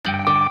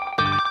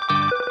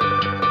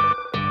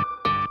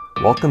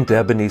Welcome to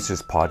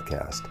Ebenezer's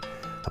podcast,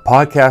 a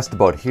podcast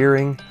about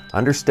hearing,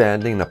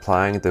 understanding, and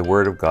applying the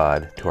Word of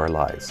God to our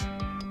lives.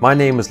 My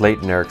name is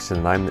Leighton Erickson,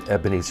 and I'm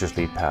Ebenezer's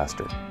lead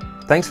pastor.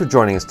 Thanks for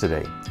joining us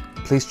today.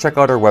 Please check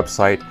out our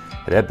website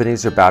at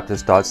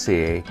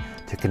ebenezerbaptist.ca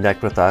to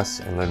connect with us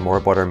and learn more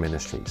about our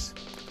ministries.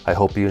 I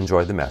hope you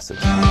enjoy the message.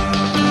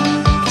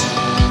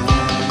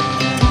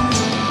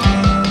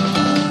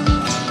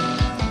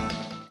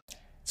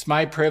 It's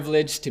my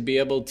privilege to be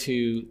able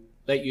to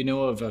let you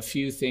know of a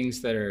few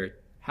things that are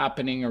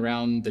happening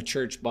around the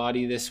church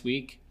body this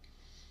week.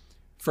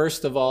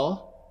 First of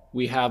all,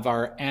 we have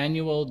our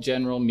annual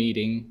general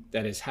meeting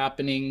that is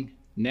happening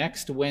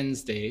next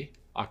Wednesday,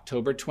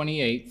 October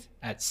 28th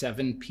at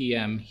 7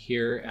 p.m.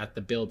 here at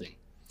the building.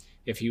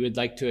 If you would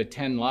like to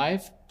attend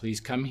live, please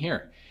come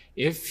here.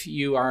 If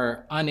you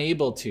are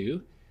unable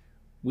to,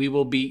 we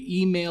will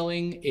be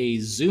emailing a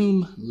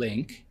Zoom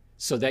link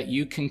so that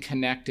you can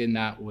connect in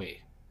that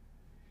way.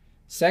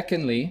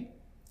 Secondly,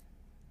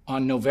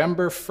 on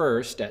November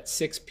 1st at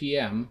 6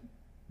 p.m.,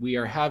 we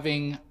are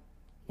having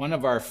one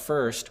of our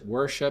first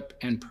worship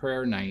and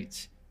prayer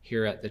nights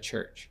here at the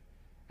church,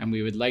 and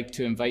we would like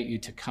to invite you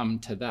to come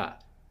to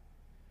that.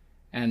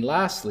 And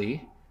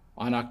lastly,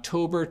 on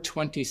October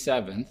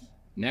 27th,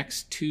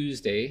 next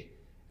Tuesday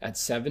at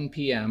 7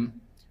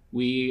 p.m.,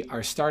 we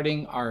are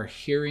starting our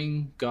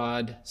Hearing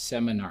God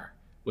seminar,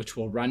 which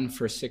will run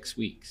for 6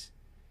 weeks.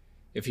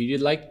 If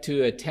you'd like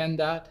to attend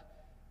that,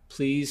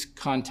 please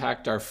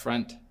contact our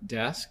front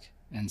desk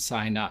and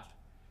sign up.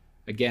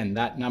 Again,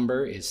 that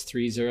number is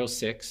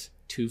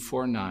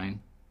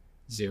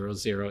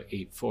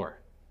 306-249-0084.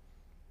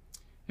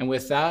 And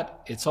with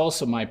that, it's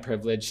also my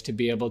privilege to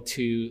be able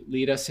to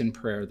lead us in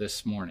prayer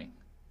this morning.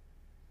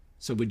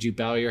 So would you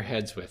bow your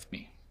heads with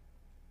me?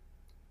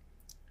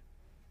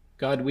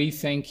 God, we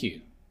thank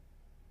you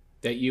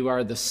that you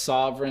are the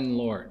sovereign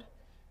Lord,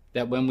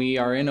 that when we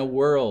are in a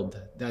world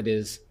that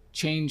is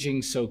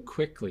changing so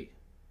quickly,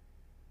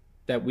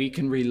 that we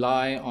can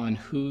rely on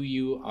who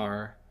you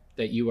are,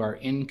 that you are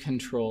in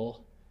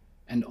control,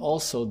 and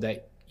also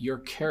that your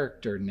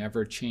character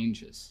never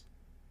changes.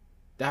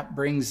 That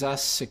brings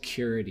us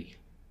security,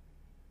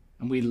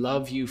 and we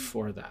love you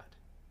for that.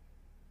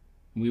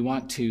 We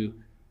want to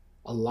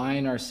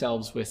align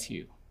ourselves with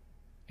you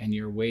and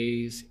your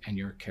ways and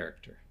your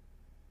character.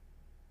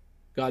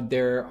 God,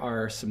 there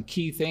are some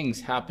key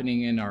things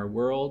happening in our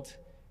world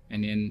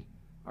and in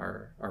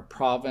our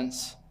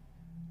province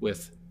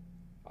with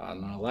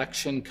an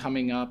election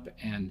coming up.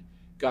 And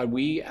God,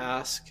 we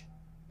ask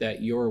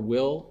that your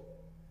will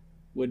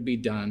would be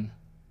done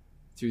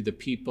through the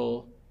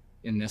people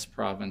in this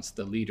province,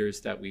 the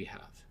leaders that we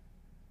have.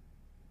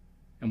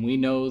 And we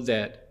know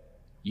that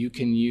you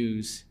can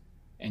use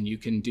and you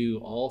can do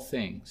all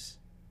things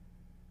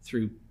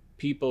through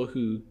people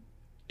who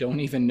don't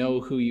even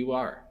know who you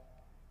are.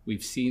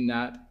 We've seen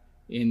that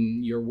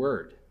in your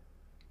word.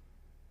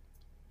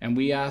 And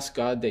we ask,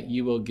 God, that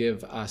you will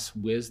give us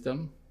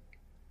wisdom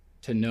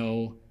to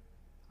know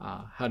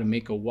how to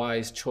make a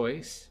wise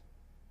choice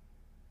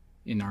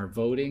in our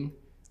voting,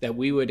 that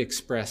we would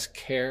express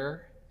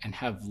care and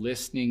have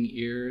listening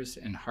ears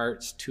and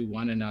hearts to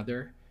one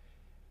another.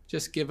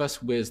 Just give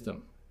us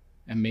wisdom,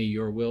 and may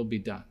your will be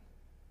done.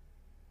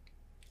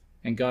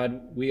 And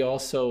God, we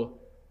also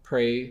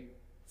pray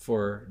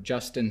for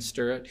Justin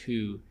Sturrett,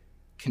 who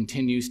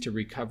continues to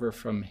recover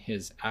from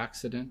his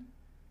accident.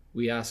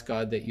 We ask,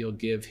 God, that you'll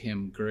give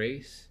him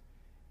grace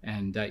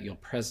and that you'll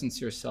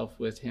presence yourself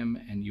with him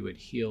and you would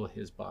heal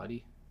his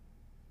body.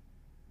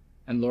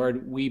 And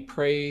Lord, we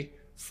pray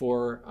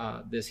for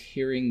this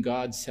Hearing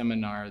God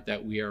seminar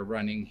that we are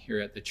running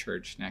here at the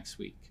church next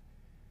week.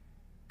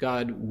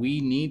 God, we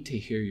need to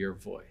hear your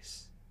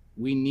voice.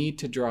 We need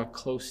to draw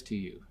close to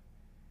you.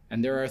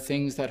 And there are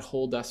things that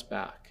hold us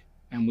back.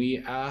 And we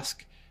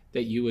ask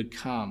that you would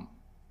come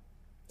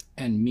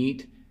and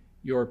meet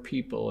your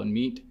people and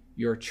meet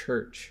your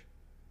church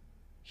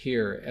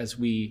here as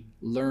we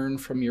learn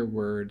from your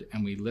word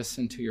and we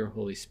listen to your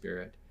Holy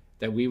Spirit,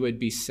 that we would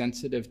be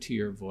sensitive to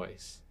your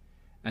voice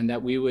and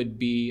that we would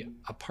be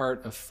a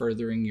part of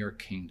furthering your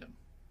kingdom.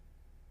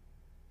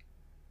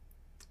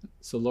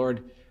 So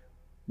Lord,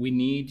 we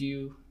need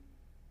you,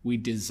 we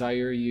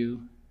desire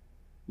you,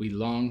 we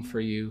long for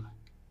you,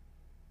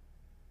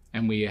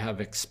 and we have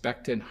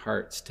expectant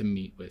hearts to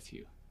meet with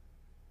you.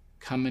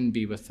 Come and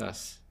be with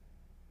us.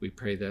 We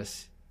pray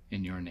this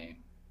in your name.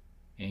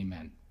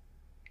 Amen.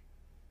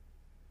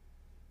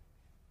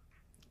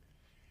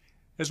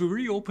 As we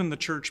reopen the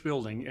church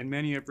building and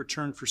many have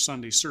returned for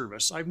Sunday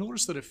service, I've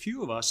noticed that a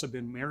few of us have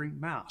been wearing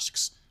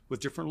masks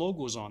with different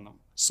logos on them,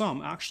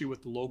 some actually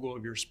with the logo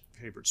of your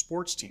favorite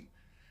sports team.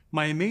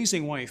 My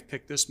amazing wife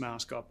picked this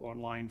mask up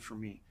online for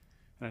me,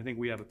 and I think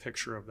we have a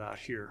picture of that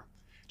here.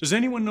 Does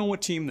anyone know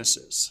what team this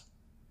is?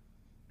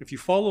 If you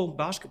follow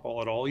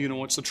basketball at all, you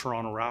know it's the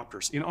Toronto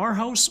Raptors. In our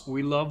house,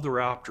 we love the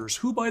Raptors,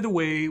 who, by the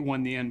way,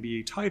 won the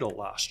NBA title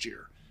last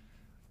year.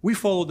 We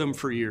followed them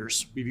for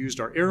years. We've used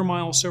our air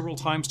miles several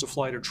times to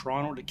fly to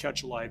Toronto to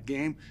catch a live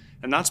game,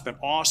 and that's been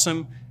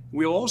awesome.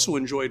 We also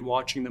enjoyed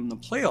watching them in the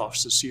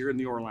playoffs this year in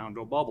the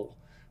Orlando bubble.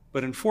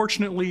 But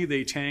unfortunately,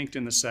 they tanked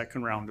in the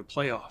second round of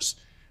playoffs.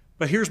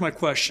 But here's my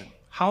question.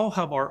 How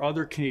have our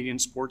other Canadian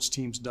sports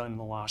teams done in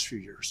the last few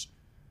years?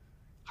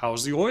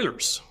 How's the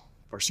Oilers?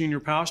 If our senior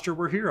pastor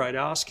were here, I'd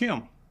ask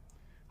him.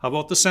 How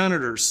about the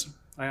Senators?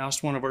 I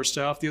asked one of our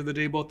staff the other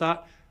day about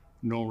that.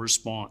 No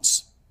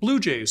response. Blue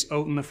Jays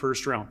out in the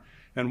first round.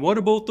 And what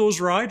about those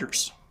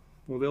Riders?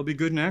 Well, they'll be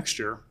good next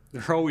year.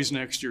 They're always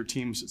next year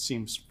teams, it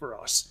seems, for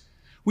us.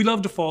 We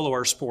love to follow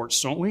our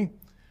sports, don't we?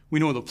 We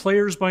know the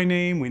players by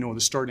name, we know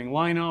the starting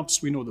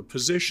lineups, we know the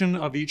position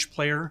of each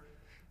player,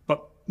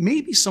 but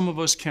maybe some of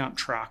us can't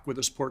track with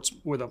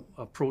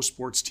a pro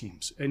sports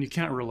teams, and you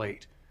can't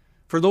relate.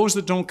 For those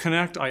that don't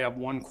connect, I have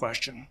one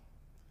question.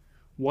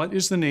 What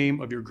is the name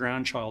of your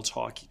grandchild's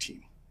hockey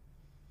team,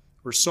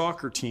 or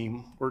soccer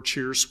team, or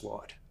cheer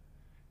squad?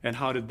 And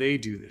how did they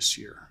do this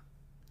year?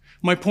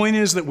 My point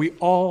is that we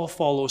all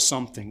follow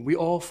something. We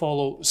all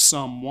follow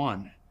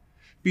someone.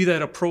 Be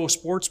that a pro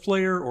sports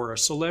player or a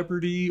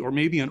celebrity or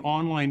maybe an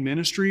online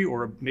ministry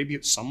or maybe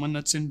it's someone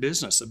that's in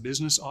business, a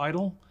business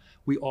idol.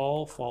 We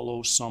all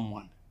follow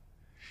someone.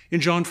 In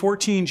John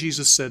 14,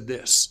 Jesus said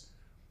this,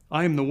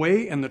 I am the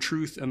way and the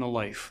truth and the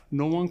life.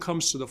 No one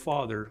comes to the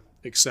Father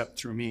except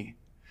through me.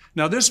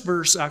 Now this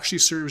verse actually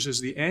serves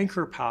as the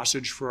anchor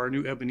passage for our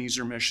new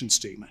Ebenezer mission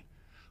statement.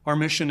 Our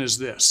mission is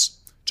this,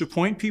 to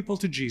point people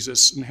to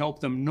Jesus and help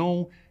them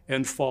know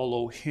and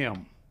follow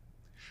him.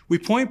 We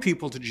point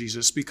people to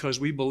Jesus because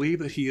we believe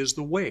that he is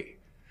the way.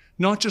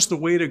 Not just the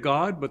way to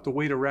God, but the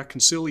way to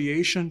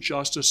reconciliation,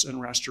 justice,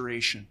 and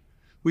restoration.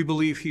 We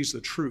believe he's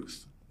the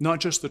truth. Not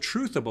just the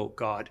truth about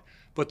God,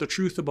 but the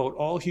truth about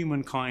all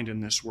humankind in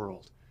this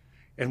world.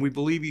 And we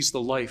believe he's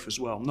the life as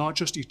well. Not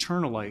just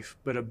eternal life,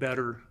 but a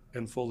better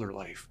and fuller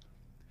life.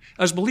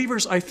 As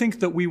believers, I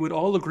think that we would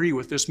all agree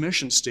with this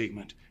mission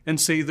statement and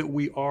say that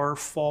we are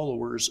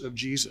followers of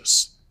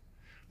Jesus.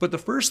 But the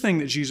first thing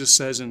that Jesus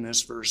says in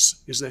this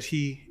verse is that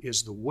he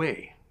is the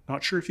way.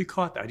 Not sure if you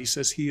caught that. He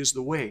says he is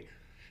the way.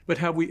 But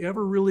have we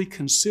ever really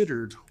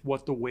considered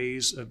what the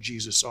ways of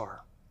Jesus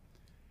are?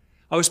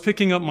 I was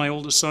picking up my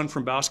oldest son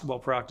from basketball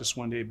practice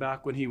one day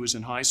back when he was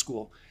in high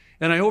school,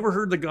 and I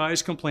overheard the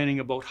guys complaining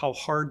about how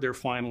hard their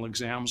final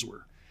exams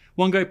were.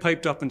 One guy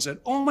piped up and said,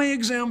 all my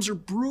exams are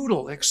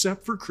brutal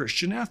except for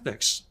Christian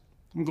ethics.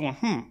 I'm going,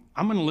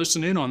 I'm going to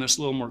listen in on this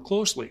a little more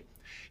closely.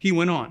 He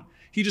went on.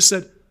 He just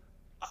said,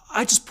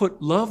 I just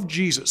put love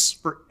Jesus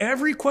for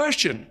every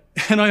question,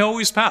 and I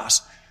always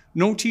pass.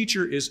 No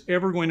teacher is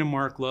ever going to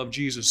mark love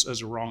Jesus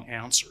as a wrong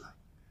answer.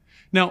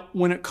 Now,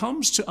 when it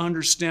comes to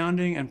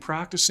understanding and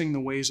practicing the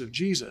ways of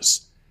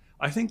Jesus,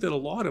 I think that a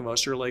lot of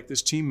us are like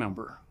this team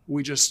member.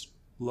 We just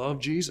love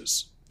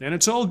Jesus, and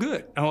it's all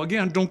good. Now,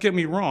 again, don't get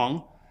me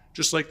wrong.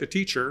 Just like the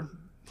teacher,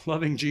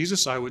 loving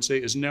Jesus, I would say,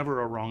 is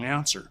never a wrong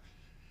answer.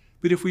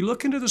 But if we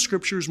look into the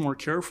scriptures more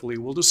carefully,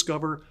 we'll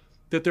discover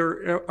that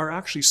there are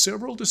actually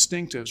several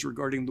distinctives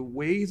regarding the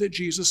way that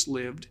Jesus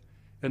lived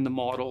and the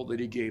model that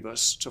he gave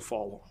us to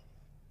follow.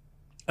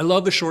 I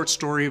love the short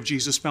story of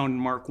Jesus found in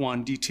Mark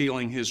 1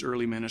 detailing his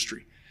early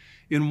ministry.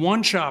 In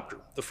one chapter,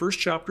 the first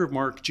chapter of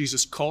Mark,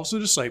 Jesus calls the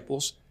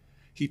disciples,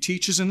 he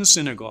teaches in the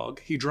synagogue,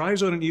 he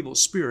drives out an evil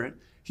spirit,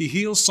 he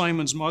heals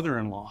Simon's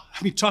mother-in-law.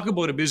 I mean, talk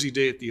about a busy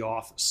day at the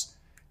office.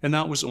 And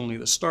that was only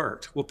the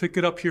start. We'll pick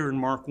it up here in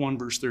Mark 1,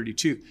 verse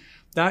 32.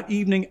 That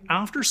evening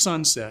after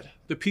sunset,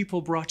 the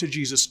people brought to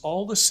Jesus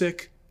all the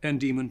sick and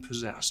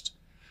demon-possessed.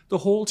 The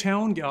whole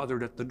town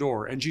gathered at the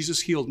door, and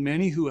Jesus healed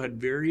many who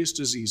had various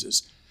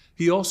diseases.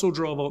 He also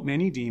drove out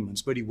many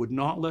demons, but he would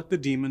not let the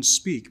demons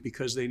speak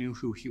because they knew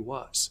who he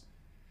was.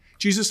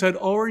 Jesus had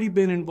already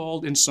been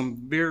involved in some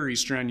very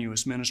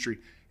strenuous ministry,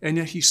 and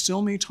yet he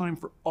still made time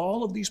for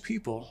all of these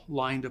people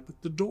lined up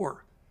at the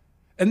door.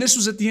 And this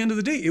was at the end of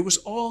the day. It was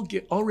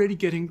already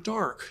getting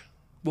dark.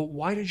 Well,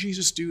 why did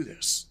Jesus do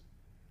this?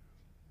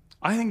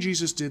 I think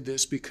Jesus did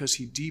this because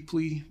he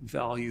deeply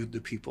valued the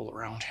people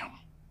around him.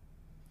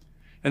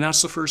 And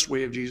that's the first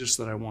way of Jesus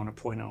that I want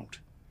to point out.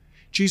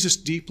 Jesus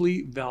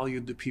deeply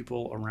valued the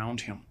people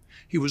around him.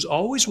 He was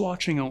always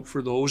watching out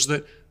for those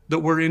that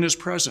were in his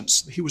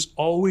presence. He was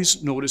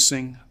always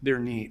noticing their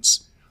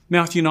needs.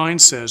 Matthew 9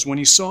 says, when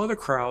he saw the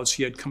crowds,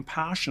 he had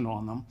compassion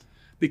on them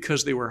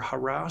because they were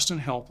harassed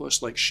and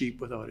helpless like sheep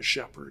without a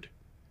shepherd.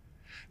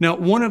 Now,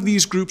 one of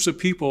these groups of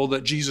people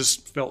that Jesus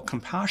felt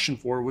compassion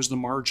for was the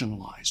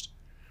marginalized,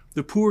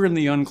 the poor and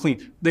the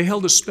unclean. They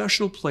held a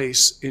special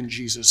place in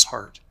Jesus'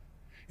 heart.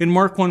 In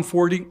Mark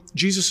 1:40,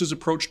 Jesus is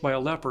approached by a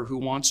leper who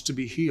wants to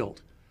be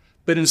healed.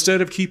 But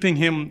instead of keeping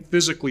him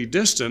physically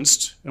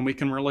distanced, and we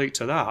can relate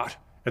to that,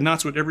 and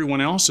that's what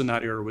everyone else in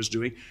that era was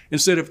doing,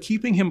 instead of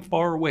keeping him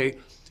far away,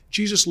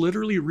 Jesus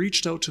literally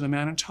reached out to the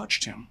man and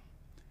touched him.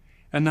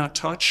 And that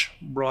touch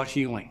brought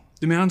healing.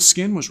 The man's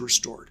skin was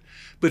restored,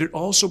 but it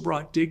also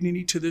brought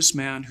dignity to this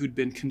man who'd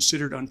been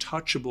considered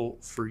untouchable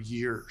for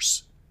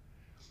years.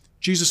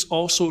 Jesus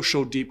also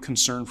showed deep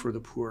concern for the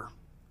poor.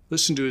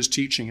 Listen to his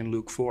teaching in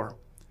Luke 4.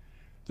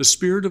 The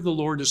Spirit of the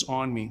Lord is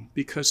on me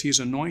because he has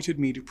anointed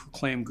me to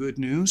proclaim good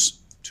news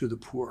to the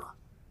poor.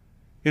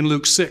 In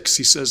Luke 6,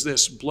 he says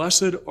this,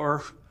 "Blessed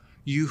are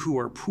you who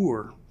are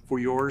poor, for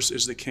yours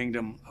is the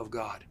kingdom of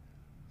God."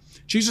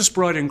 Jesus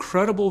brought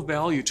incredible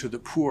value to the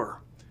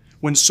poor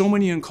when so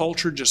many in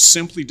culture just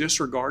simply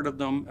disregarded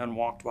them and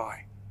walked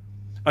by.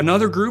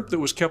 Another group that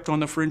was kept on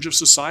the fringe of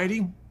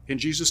society in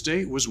Jesus'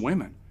 day was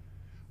women.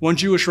 One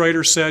Jewish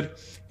writer said,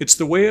 "It's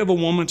the way of a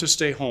woman to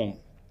stay home,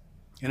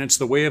 and it's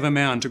the way of a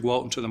man to go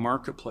out into the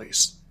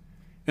marketplace."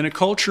 In a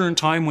culture and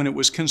time when it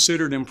was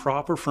considered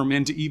improper for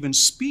men to even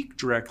speak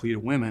directly to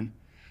women,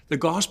 the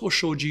gospel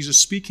showed Jesus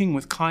speaking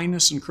with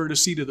kindness and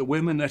courtesy to the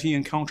women that he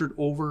encountered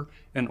over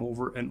and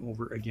over and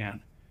over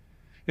again.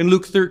 In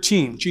Luke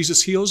 13,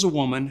 Jesus heals a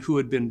woman who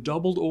had been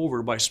doubled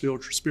over by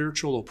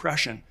spiritual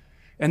oppression.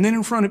 And then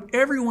in front of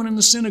everyone in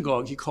the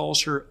synagogue, he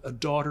calls her a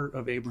daughter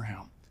of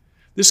Abraham.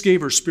 This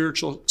gave her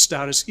spiritual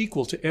status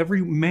equal to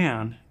every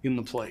man in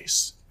the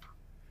place.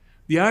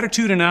 The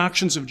attitude and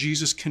actions of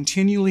Jesus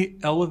continually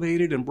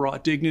elevated and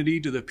brought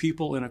dignity to the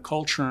people in a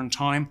culture and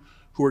time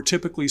who are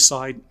typically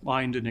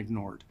sidelined and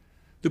ignored.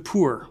 The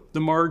poor, the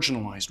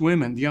marginalized,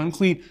 women, the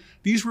unclean,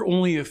 these were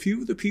only a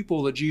few of the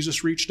people that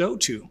Jesus reached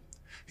out to.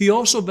 He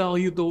also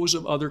valued those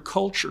of other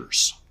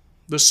cultures,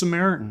 the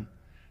Samaritan,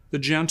 the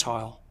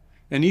Gentile,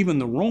 and even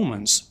the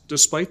Romans,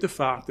 despite the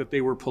fact that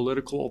they were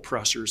political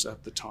oppressors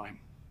at the time.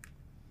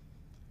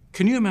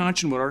 Can you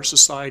imagine what our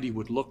society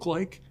would look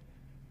like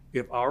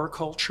if our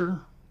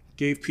culture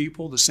gave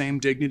people the same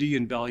dignity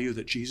and value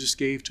that Jesus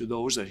gave to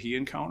those that he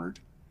encountered?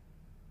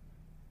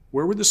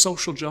 Where would the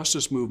social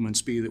justice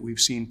movements be that we've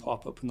seen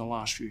pop up in the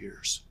last few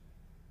years?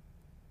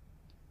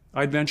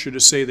 I'd venture to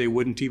say they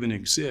wouldn't even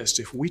exist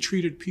if we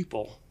treated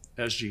people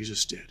as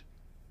Jesus did.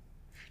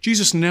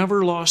 Jesus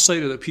never lost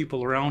sight of the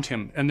people around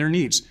him and their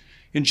needs.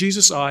 In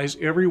Jesus' eyes,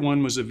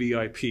 everyone was a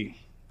VIP,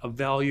 a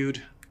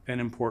valued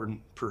and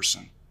important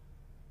person.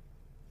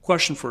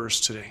 Question for us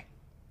today.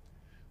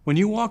 When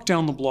you walk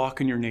down the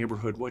block in your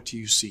neighborhood, what do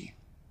you see?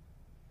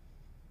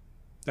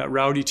 That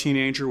rowdy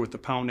teenager with the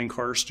pounding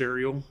car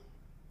stereo?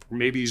 Or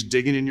maybe he's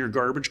digging in your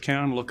garbage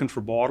can looking for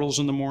bottles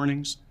in the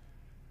mornings?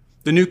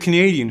 The new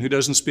Canadian who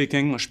doesn't speak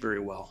English very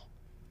well?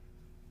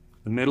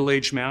 The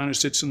middle-aged man who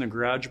sits in the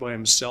garage by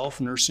himself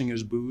nursing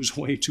his booze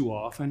way too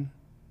often?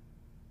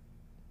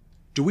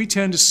 Do we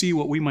tend to see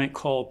what we might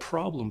call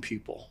problem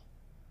people?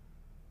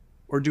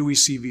 Or do we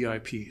see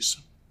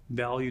VIPs,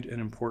 valued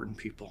and important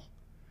people?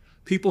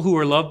 People who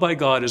are loved by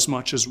God as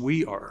much as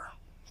we are.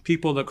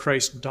 People that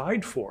Christ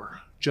died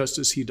for, just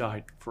as he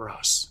died for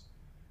us.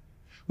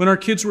 When our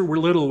kids were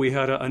little, we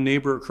had a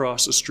neighbor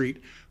across the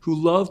street who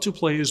loved to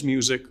play his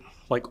music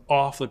like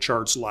off the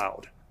charts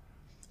loud.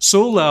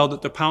 So loud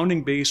that the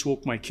pounding bass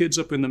woke my kids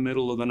up in the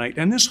middle of the night.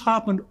 And this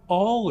happened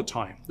all the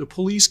time. The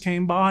police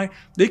came by.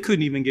 They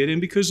couldn't even get in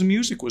because the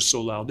music was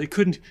so loud. He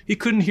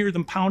couldn't hear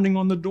them pounding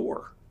on the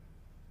door.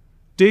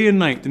 Day and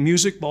night, the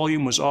music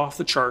volume was off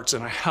the charts,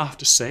 and I have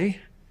to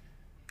say,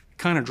 it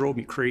kind of drove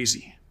me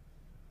crazy.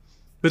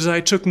 But as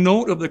I took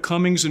note of the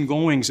comings and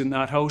goings in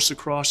that house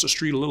across the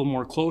street a little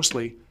more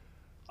closely,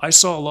 I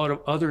saw a lot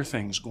of other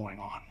things going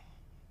on.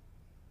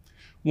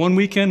 One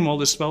weekend, while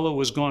this fellow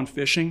was gone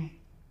fishing,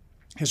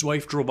 his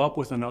wife drove up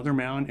with another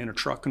man in a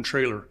truck and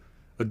trailer,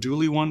 a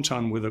dually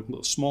 1-ton with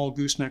a small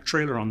gooseneck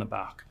trailer on the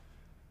back.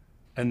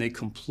 And they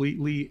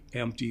completely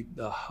emptied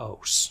the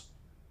house.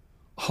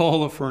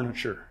 All the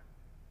furniture,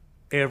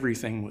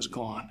 everything was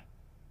gone.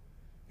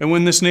 And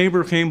when this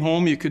neighbor came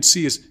home, you could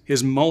see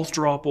his mouth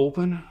drop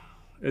open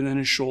and then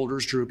his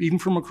shoulders droop. Even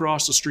from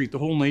across the street, the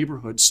whole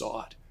neighborhood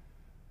saw it.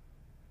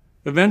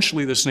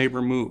 Eventually, this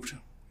neighbor moved,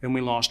 and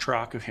we lost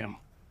track of him.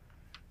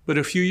 But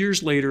a few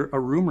years later, a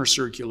rumor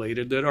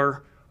circulated that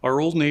our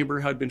old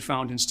neighbor had been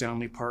found in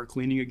Stanley Park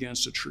leaning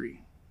against a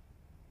tree.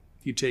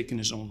 He'd taken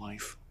his own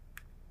life.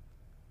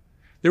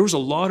 There was a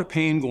lot of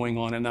pain going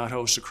on in that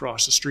house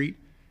across the street,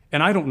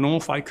 and I don't know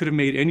if I could have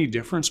made any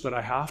difference, but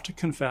I have to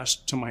confess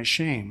to my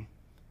shame,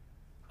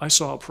 I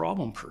saw a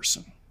problem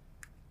person,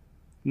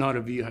 not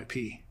a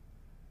VIP.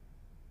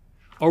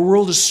 Our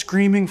world is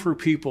screaming for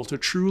people to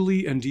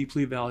truly and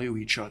deeply value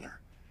each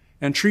other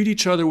and treat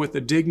each other with the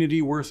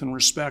dignity, worth, and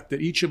respect that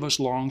each of us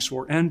longs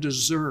for and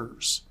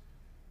deserves.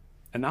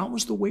 And that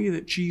was the way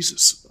that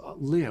Jesus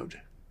lived.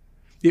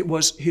 It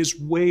was his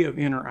way of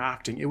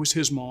interacting. It was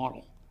his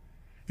model.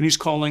 And he's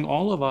calling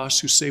all of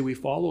us who say we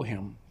follow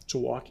him to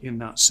walk in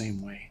that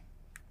same way.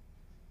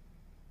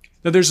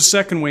 Now, there's a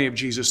second way of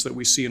Jesus that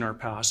we see in our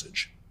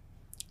passage.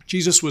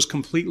 Jesus was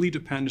completely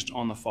dependent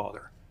on the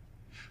Father.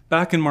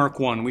 Back in Mark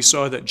 1, we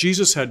saw that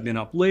Jesus had been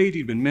up late.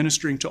 He'd been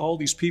ministering to all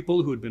these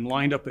people who had been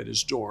lined up at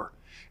his door.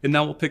 And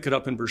now we'll pick it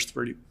up in verse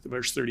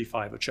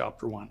 35 of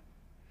chapter 1.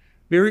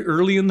 Very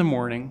early in the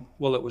morning,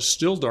 while it was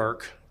still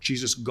dark,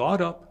 Jesus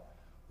got up,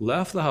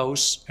 left the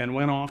house, and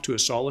went off to a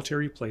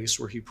solitary place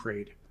where he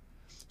prayed.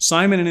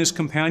 Simon and his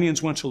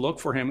companions went to look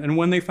for him, and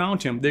when they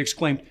found him, they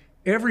exclaimed,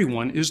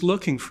 "Everyone is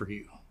looking for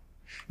you."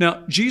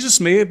 Now, Jesus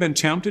may have been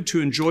tempted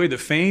to enjoy the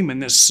fame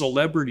and this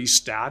celebrity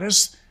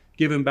status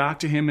given back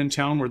to him in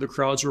town where the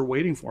crowds were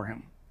waiting for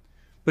him.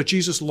 But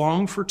Jesus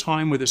longed for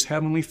time with his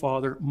heavenly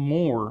Father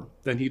more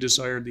than he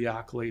desired the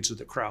accolades of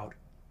the crowd.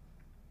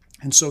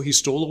 And so he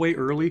stole away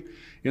early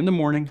in the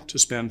morning to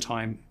spend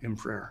time in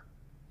prayer.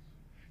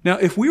 Now,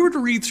 if we were to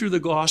read through the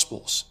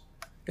Gospels,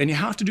 and you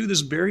have to do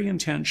this very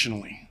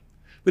intentionally,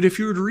 but if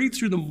you were to read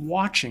through them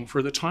watching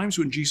for the times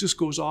when Jesus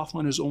goes off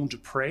on his own to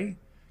pray,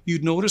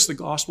 you'd notice the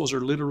Gospels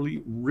are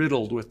literally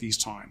riddled with these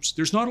times.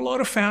 There's not a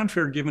lot of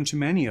fanfare given to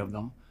many of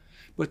them,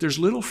 but there's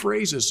little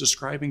phrases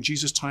describing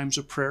Jesus' times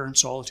of prayer and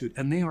solitude,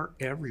 and they are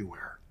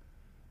everywhere.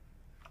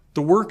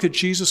 The work that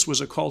Jesus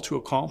was called to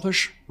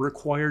accomplish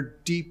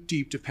required deep,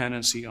 deep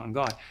dependency on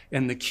God.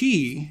 And the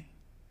key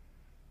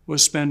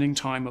was spending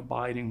time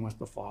abiding with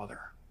the Father.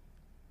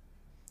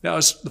 Now,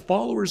 as the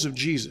followers of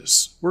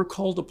Jesus, we're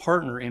called to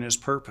partner in his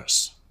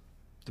purpose,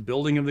 the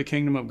building of the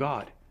kingdom of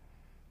God.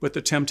 But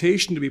the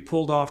temptation to be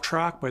pulled off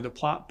track by the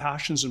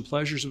passions and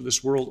pleasures of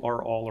this world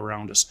are all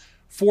around us.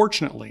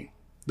 Fortunately,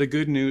 the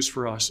good news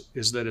for us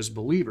is that as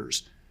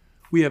believers,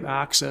 we have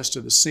access to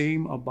the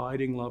same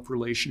abiding love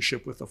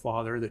relationship with the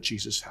Father that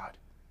Jesus had.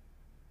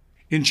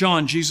 In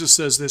John, Jesus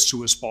says this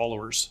to his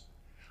followers,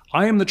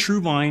 "I am the true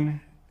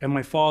vine, and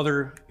my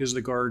Father is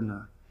the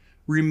gardener.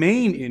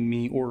 Remain in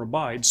me," or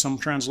abide. Some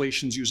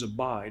translations use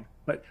abide,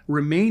 but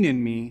remain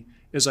in me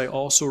as I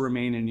also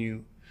remain in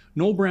you.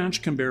 No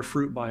branch can bear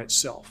fruit by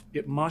itself.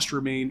 It must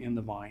remain in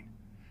the vine.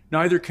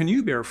 Neither can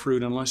you bear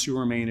fruit unless you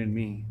remain in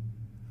me.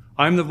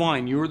 I am the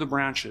vine, you are the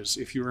branches.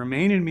 If you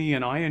remain in me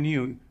and I in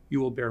you, you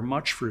will bear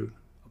much fruit.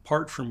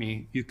 Apart from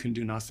me, you can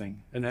do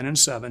nothing. And then in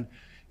 7,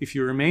 if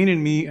you remain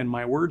in me and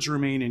my words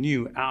remain in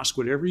you, ask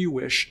whatever you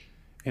wish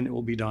and it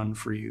will be done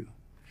for you.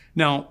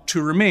 Now,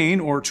 to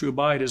remain or to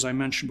abide, as I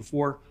mentioned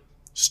before,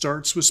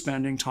 starts with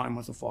spending time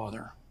with the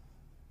Father.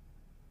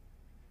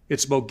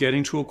 It's about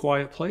getting to a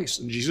quiet place,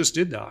 and Jesus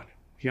did that.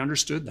 He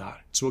understood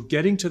that. It's about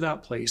getting to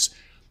that place.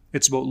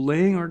 It's about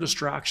laying our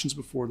distractions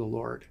before the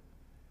Lord.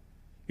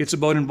 It's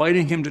about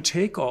inviting him to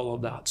take all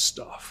of that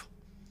stuff.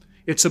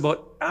 It's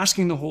about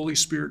asking the Holy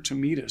Spirit to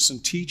meet us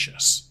and teach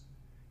us.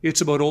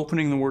 It's about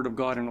opening the Word of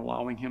God and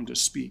allowing him to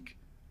speak.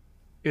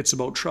 It's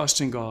about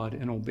trusting God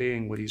and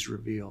obeying what he's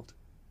revealed.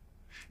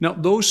 Now,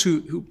 those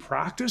who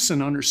practice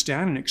and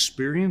understand and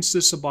experience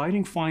this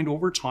abiding find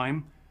over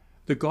time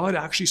that God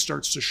actually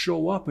starts to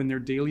show up in their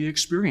daily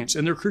experience,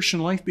 and their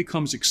Christian life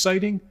becomes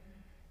exciting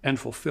and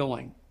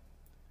fulfilling.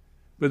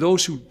 But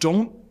those who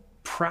don't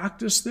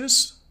practice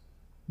this,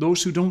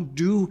 those who don't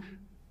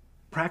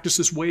practice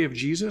this way of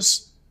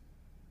Jesus,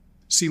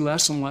 see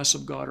less and less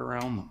of God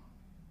around them.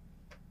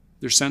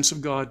 Their sense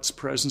of God's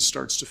presence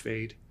starts to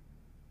fade.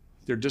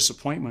 Their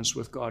disappointments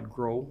with God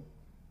grow,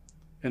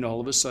 and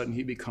all of a sudden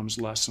he becomes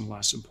less and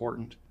less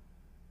important.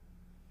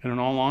 And in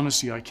all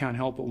honesty, I can't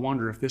help but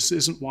wonder if this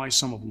isn't why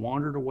some have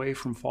wandered away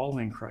from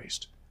following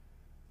Christ.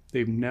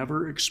 They've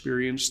never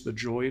experienced the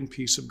joy and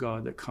peace of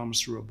God that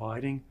comes through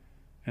abiding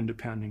and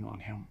depending on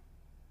him.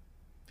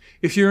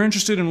 If you're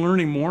interested in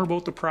learning more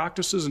about the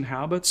practices and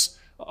habits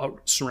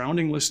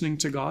surrounding listening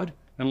to God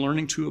and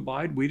learning to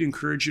abide, we'd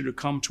encourage you to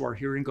come to our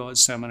Hearing God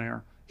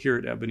seminar here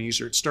at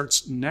Ebenezer. It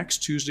starts next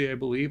Tuesday, I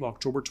believe,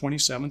 October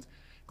 27th,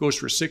 goes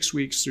for 6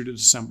 weeks through to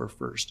December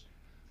 1st.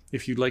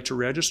 If you'd like to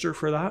register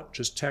for that,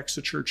 just text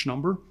the church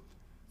number,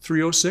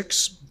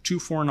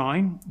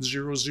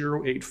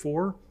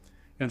 306-249-0084,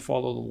 and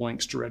follow the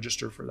links to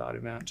register for that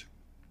event.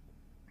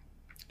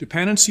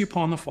 Dependency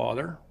upon the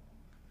Father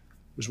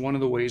was one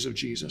of the ways of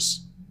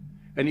Jesus,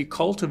 and he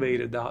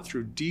cultivated that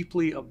through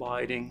deeply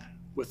abiding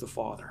with the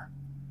Father.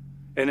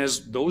 And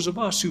as those of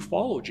us who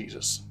follow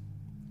Jesus,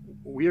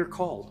 we are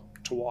called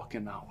to walk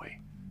in that way.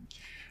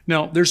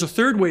 Now, there's a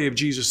third way of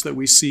Jesus that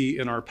we see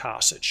in our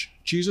passage.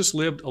 Jesus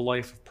lived a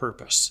life of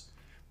purpose.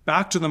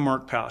 Back to the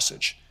Mark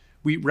passage,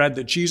 we read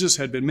that Jesus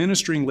had been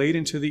ministering late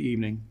into the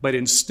evening, but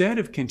instead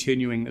of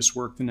continuing this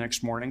work the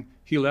next morning,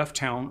 he left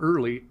town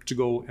early to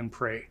go and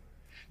pray.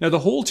 Now, the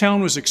whole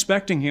town was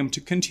expecting him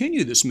to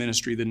continue this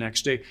ministry the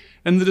next day,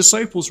 and the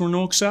disciples were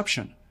no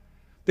exception.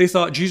 They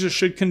thought Jesus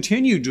should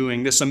continue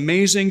doing this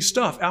amazing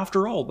stuff.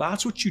 After all,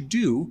 that's what you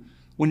do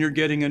when you're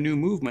getting a new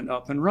movement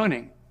up and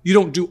running. You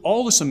don't do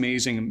all this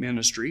amazing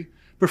ministry,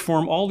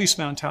 perform all these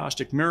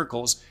fantastic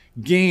miracles,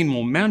 gain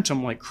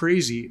momentum like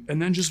crazy,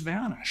 and then just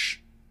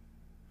vanish.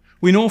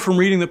 We know from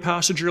reading the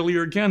passage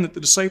earlier again that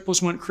the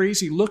disciples went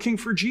crazy looking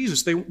for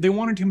Jesus. They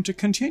wanted him to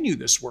continue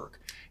this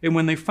work. And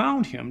when they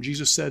found him,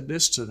 Jesus said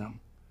this to them.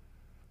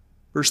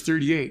 Verse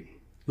 38,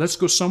 "Let's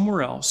go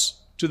somewhere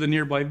else to the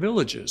nearby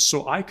villages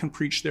so I can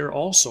preach there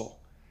also.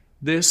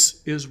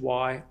 This is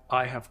why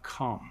I have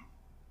come."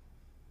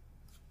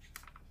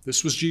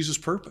 This was Jesus'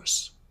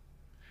 purpose.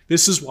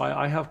 This is why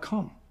I have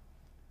come.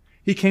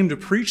 He came to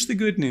preach the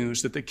good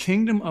news that the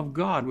kingdom of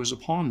God was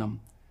upon them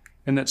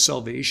and that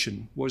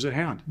salvation was at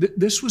hand.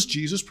 This was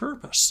Jesus'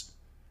 purpose.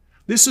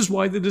 This is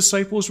why the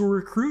disciples were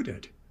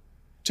recruited,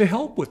 to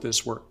help with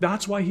this work.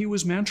 That's why he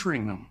was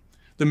mentoring them.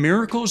 The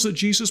miracles that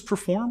Jesus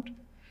performed,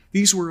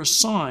 these were a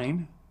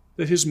sign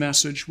that his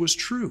message was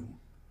true.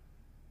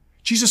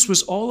 Jesus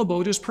was all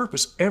about his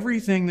purpose.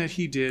 Everything that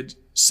he did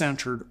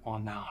centered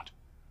on that.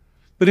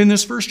 But in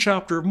this first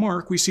chapter of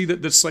Mark, we see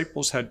that the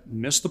disciples had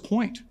missed the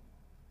point.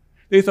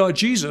 They thought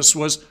Jesus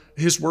was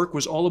his work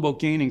was all about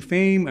gaining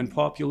fame and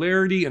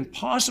popularity and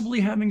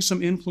possibly having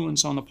some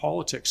influence on the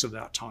politics of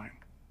that time.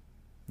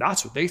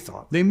 That's what they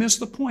thought. They missed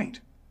the point.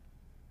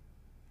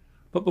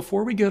 But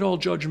before we get all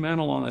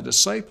judgmental on the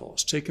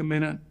disciples, take a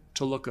minute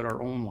to look at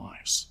our own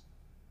lives.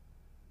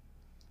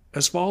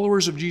 As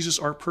followers of Jesus,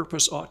 our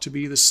purpose ought to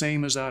be the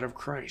same as that of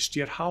Christ.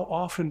 Yet how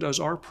often does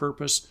our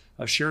purpose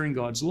of sharing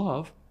God's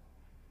love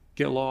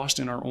get lost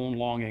in our own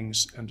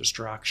longings and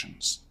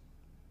distractions?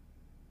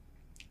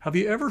 Have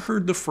you ever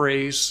heard the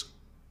phrase,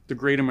 the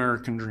great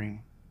American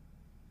dream?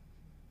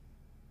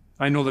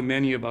 I know that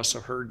many of us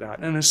have heard that.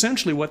 And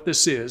essentially what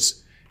this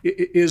is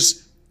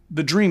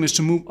the dream is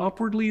to move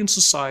upwardly in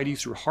society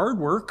through hard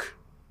work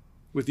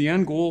with the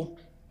end goal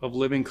of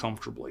living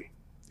comfortably.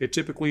 It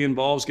typically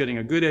involves getting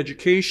a good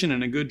education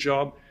and a good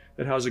job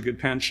that has a good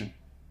pension.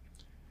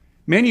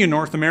 Many in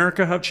North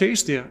America have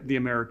chased the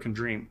American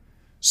dream,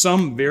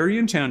 some very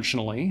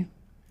intentionally,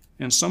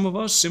 and some of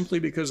us simply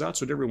because that's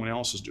what everyone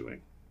else is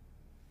doing.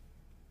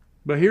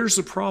 But here's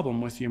the problem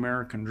with the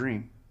American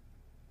dream.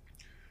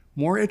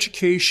 More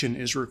education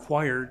is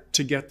required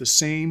to get the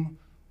same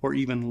or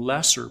even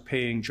lesser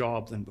paying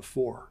job than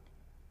before.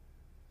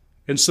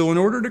 And so in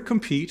order to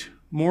compete,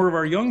 more of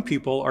our young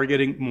people are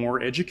getting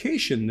more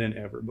education than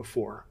ever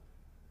before.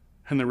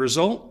 And the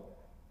result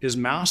is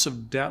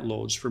massive debt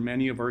loads for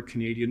many of our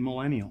Canadian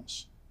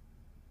millennials.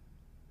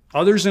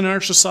 Others in our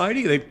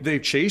society,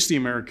 they've chased the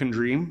American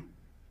dream,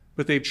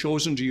 but they've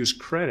chosen to use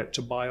credit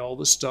to buy all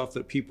the stuff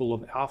that people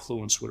of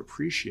affluence would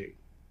appreciate.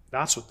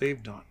 That's what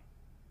they've done.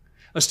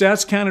 A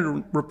Stats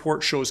Canada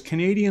report shows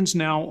Canadians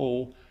now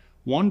owe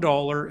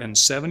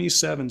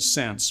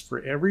 $1.77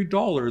 for every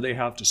dollar they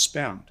have to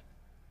spend.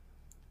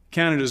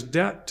 Canada's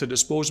debt to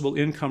disposable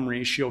income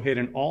ratio hit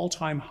an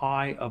all-time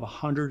high of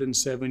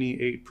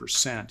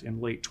 178%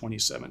 in late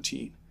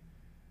 2017.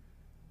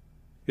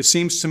 It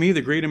seems to me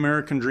the great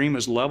American dream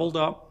has leveled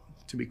up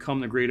to become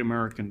the great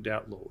American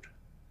debt load.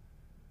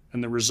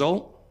 And the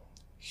result?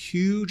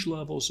 Huge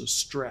levels of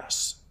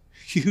stress,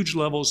 huge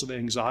levels of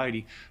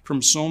anxiety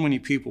from so many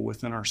people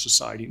within our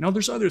society. Now,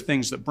 there's other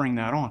things that bring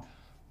that on,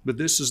 but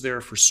this is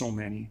there for so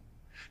many.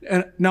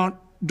 And now,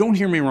 don't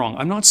hear me wrong.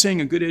 I'm not saying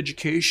a good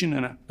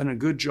education and a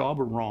good job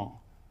are wrong.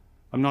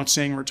 I'm not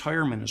saying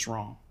retirement is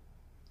wrong.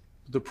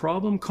 The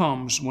problem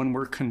comes when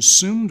we're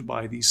consumed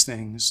by these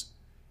things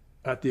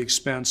at the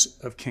expense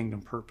of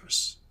kingdom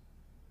purpose.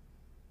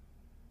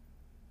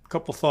 A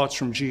couple thoughts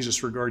from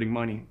Jesus regarding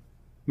money.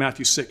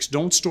 Matthew 6,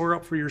 don't store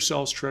up for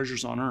yourselves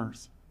treasures on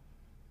earth.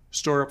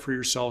 Store up for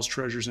yourselves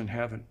treasures in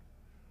heaven.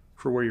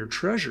 For where your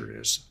treasure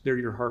is, there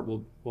your heart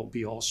will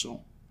be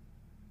also.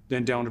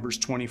 Then down to verse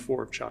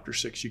 24 of chapter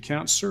 6, you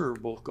can't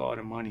serve both God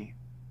and money.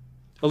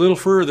 A little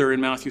further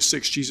in Matthew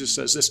 6, Jesus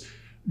says this,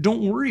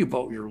 don't worry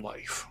about your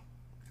life.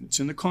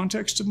 It's in the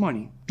context of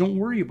money. Don't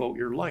worry about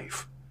your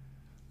life.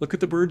 Look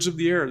at the birds of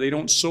the air. They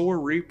don't sow or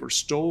reap or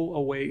stow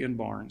away in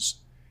barns,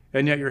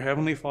 and yet your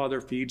heavenly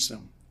Father feeds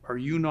them. Are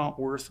you not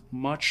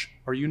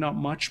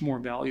much more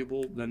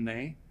valuable than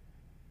they?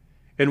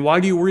 And why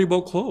do you worry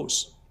about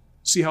clothes?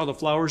 See how the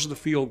flowers of the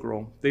field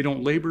grow. They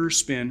don't labor or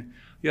spin.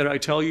 Yet I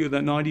tell you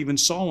that not even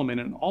Solomon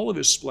in all of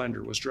his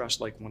splendor was dressed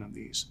like one of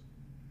these.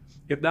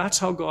 If that's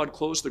how God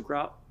clothes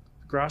the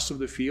grass of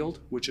the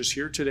field, which is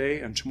here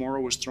today and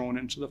tomorrow is thrown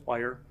into the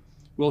fire,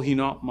 will he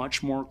not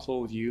much more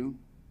clothe you?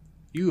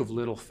 You have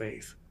little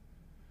faith.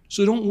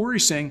 So don't worry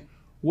saying,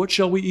 what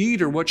shall we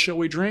eat or what shall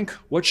we drink?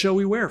 What shall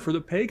we wear? For the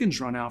pagans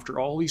run after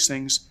all these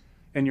things,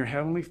 and your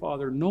heavenly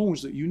Father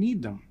knows that you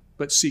need them.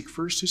 But seek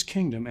first his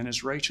kingdom and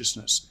his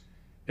righteousness,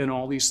 and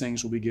all these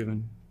things will be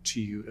given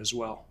to you as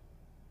well.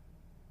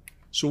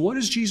 So what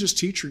does Jesus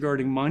teach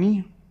regarding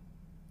money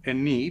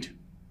and need?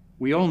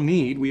 We all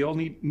need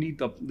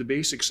the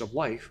basics of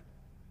life.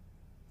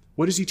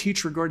 What does he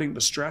teach regarding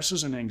the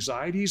stresses and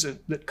anxieties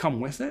that come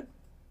with it?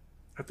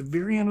 At the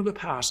very end of the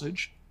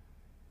passage,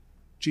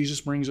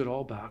 Jesus brings it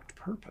all back to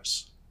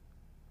purpose.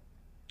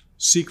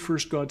 Seek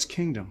first God's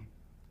kingdom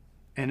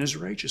and his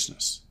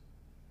righteousness.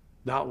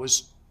 That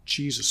was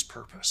Jesus'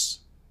 purpose.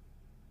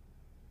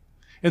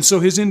 And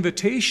so his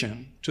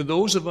invitation to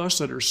those of us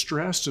that are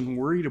stressed and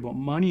worried about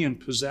money and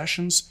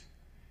possessions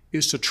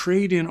is to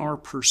trade in our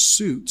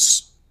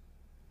pursuits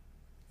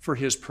for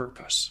his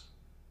purpose.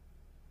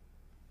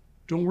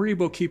 Don't worry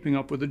about keeping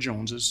up with the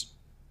Joneses.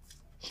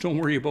 Don't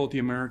worry about the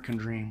American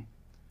dream.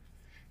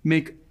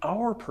 Make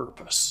our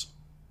purpose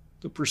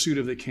the pursuit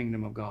of the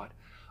kingdom of God.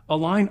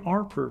 Align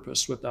our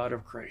purpose with that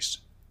of Christ.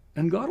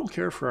 And God will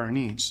care for our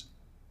needs.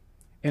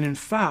 And in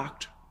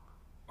fact,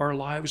 our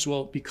lives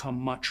will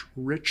become much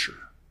richer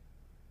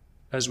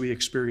as we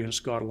experience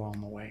God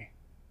along the way.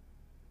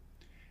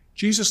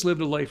 Jesus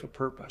lived a life of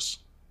purpose.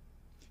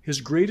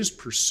 His greatest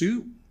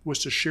pursuit was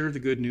to share the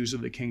good news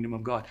of the kingdom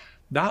of God.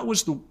 That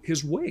was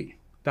his way.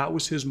 That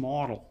was his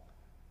model.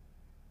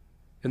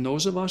 And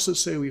those of us that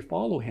say we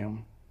follow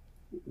him,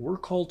 we're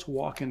called to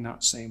walk in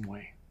that same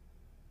way.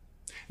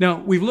 Now,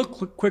 we've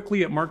looked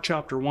quickly at Mark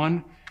chapter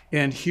 1,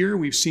 and here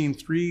we've seen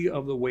 3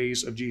 of the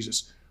ways of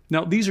Jesus.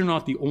 Now, these are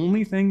not the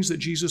only things that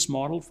Jesus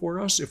modeled for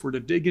us. If we're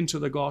to dig into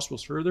the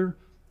Gospels further,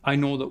 I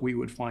know that we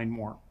would find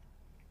more.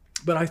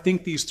 But I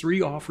think these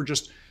three offer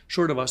just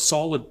sort of a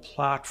solid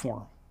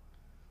platform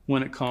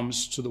when it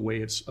comes to the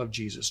ways of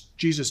Jesus.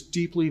 Jesus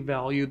deeply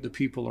valued the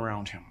people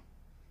around him.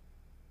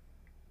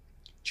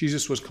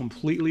 Jesus was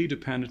completely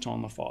dependent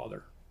on the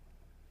Father.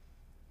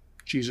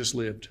 Jesus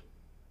lived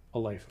a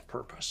life of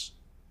purpose.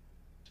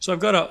 So I've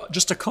got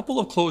just a couple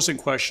of closing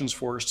questions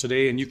for us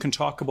today, and you can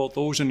talk about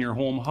those in your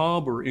home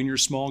hub or in your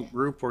small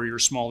group or your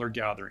smaller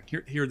gathering.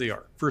 Here they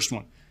are. First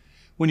one.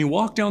 When you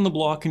walk down the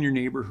block in your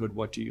neighborhood,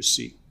 what do you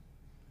see?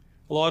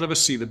 A lot of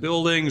us see the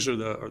buildings or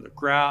the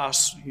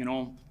grass,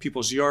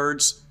 people's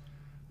yards.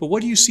 But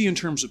what do you see in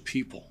terms of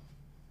people?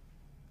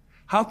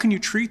 How can you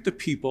treat the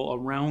people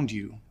around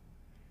you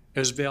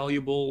as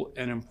valuable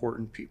and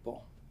important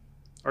people?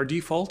 Our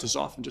default is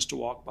often just to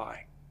walk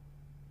by.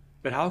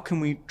 But how can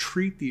we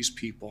treat these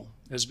people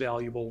as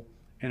valuable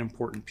and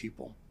important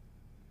people?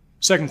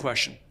 Second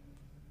question.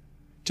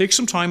 Take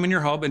some time in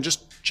your hub and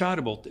just chat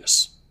about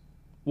this.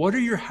 What are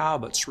your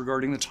habits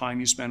regarding the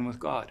time you spend with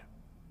God?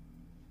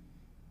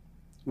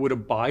 Would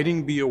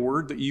abiding be a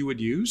word that you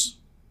would use?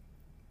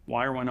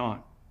 Why or why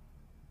not?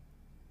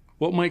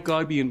 What might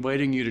God be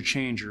inviting you to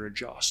change or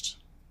adjust?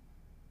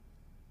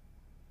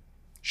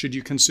 Should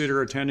you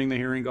consider attending the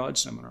Hearing God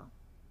seminar?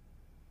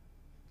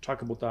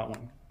 Talk about that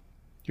one.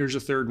 Here's a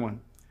third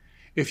one.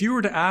 If you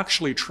were to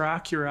actually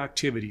track your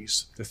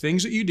activities, the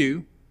things that you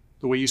do,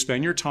 the way you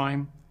spend your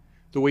time,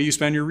 the way you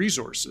spend your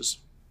resources,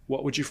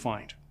 what would you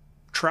find?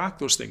 Track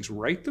those things,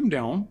 write them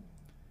down,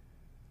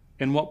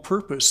 and what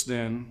purpose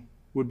then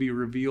would be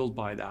revealed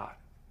by that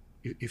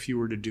if you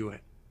were to do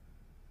it?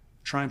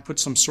 Try and put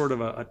some sort of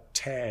a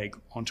tag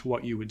onto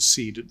what you would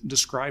see,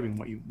 describing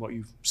what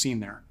you've seen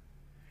there.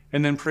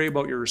 And then pray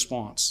about your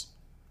response.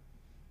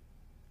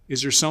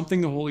 Is there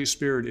something the Holy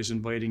Spirit is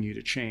inviting you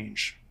to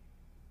change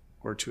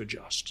or to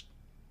adjust?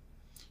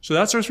 So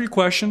that's our three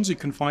questions. You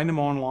can find them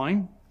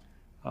online.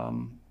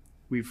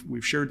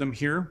 We've shared them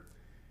here.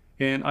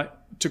 And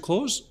to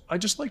close,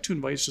 I'd just like to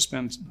invite us to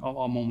spend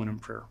a moment in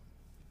prayer.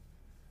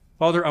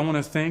 Father, I want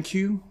to thank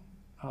you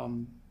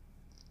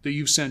that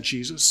you've sent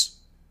Jesus,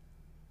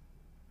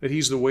 that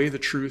he's the way, the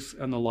truth,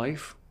 and the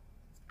life,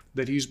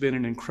 that he's been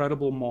an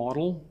incredible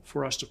model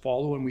for us to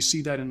follow, and we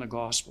see that in the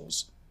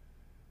Gospels.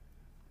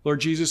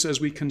 Lord Jesus,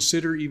 as we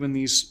consider even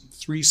these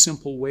three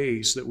simple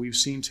ways that we've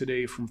seen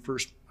today from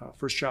first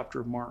chapter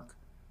of Mark,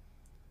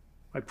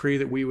 I pray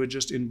that we would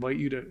just invite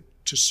you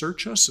to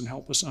search us and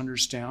help us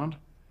understand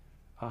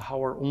how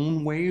our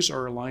own ways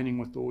are aligning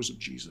with those of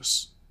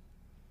Jesus.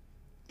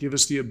 Give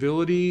us the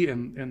ability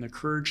and the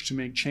courage to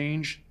make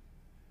change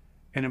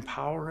and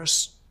empower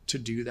us to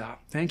do that.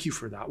 Thank you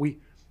for that. We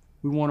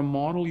want to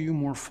model you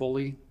more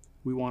fully.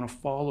 We want to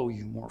follow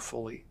you more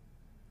fully.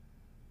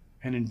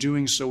 And in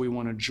doing so, we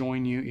want to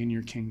join you in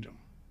your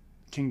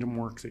kingdom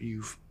work that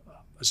you've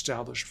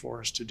established for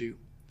us to do.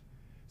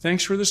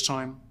 Thanks for this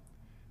time.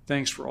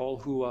 Thanks for all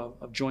who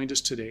have joined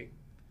us today.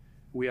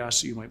 We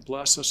ask that you might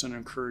bless us and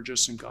encourage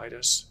us and guide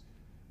us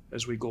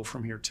as we go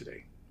from here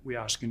today. We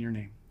ask in your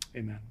name.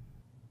 Amen.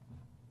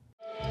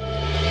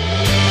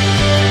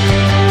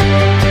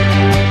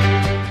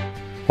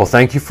 Well,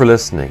 thank you for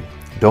listening.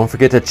 Don't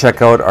forget to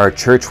check out our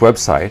church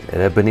website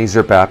at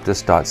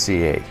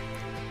ebenezerbaptist.ca.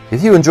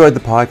 If you enjoyed the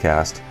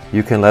podcast,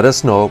 you can let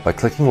us know by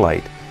clicking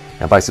like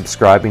and by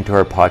subscribing to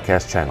our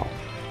podcast channel.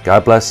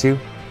 God bless you,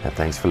 and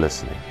thanks for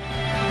listening.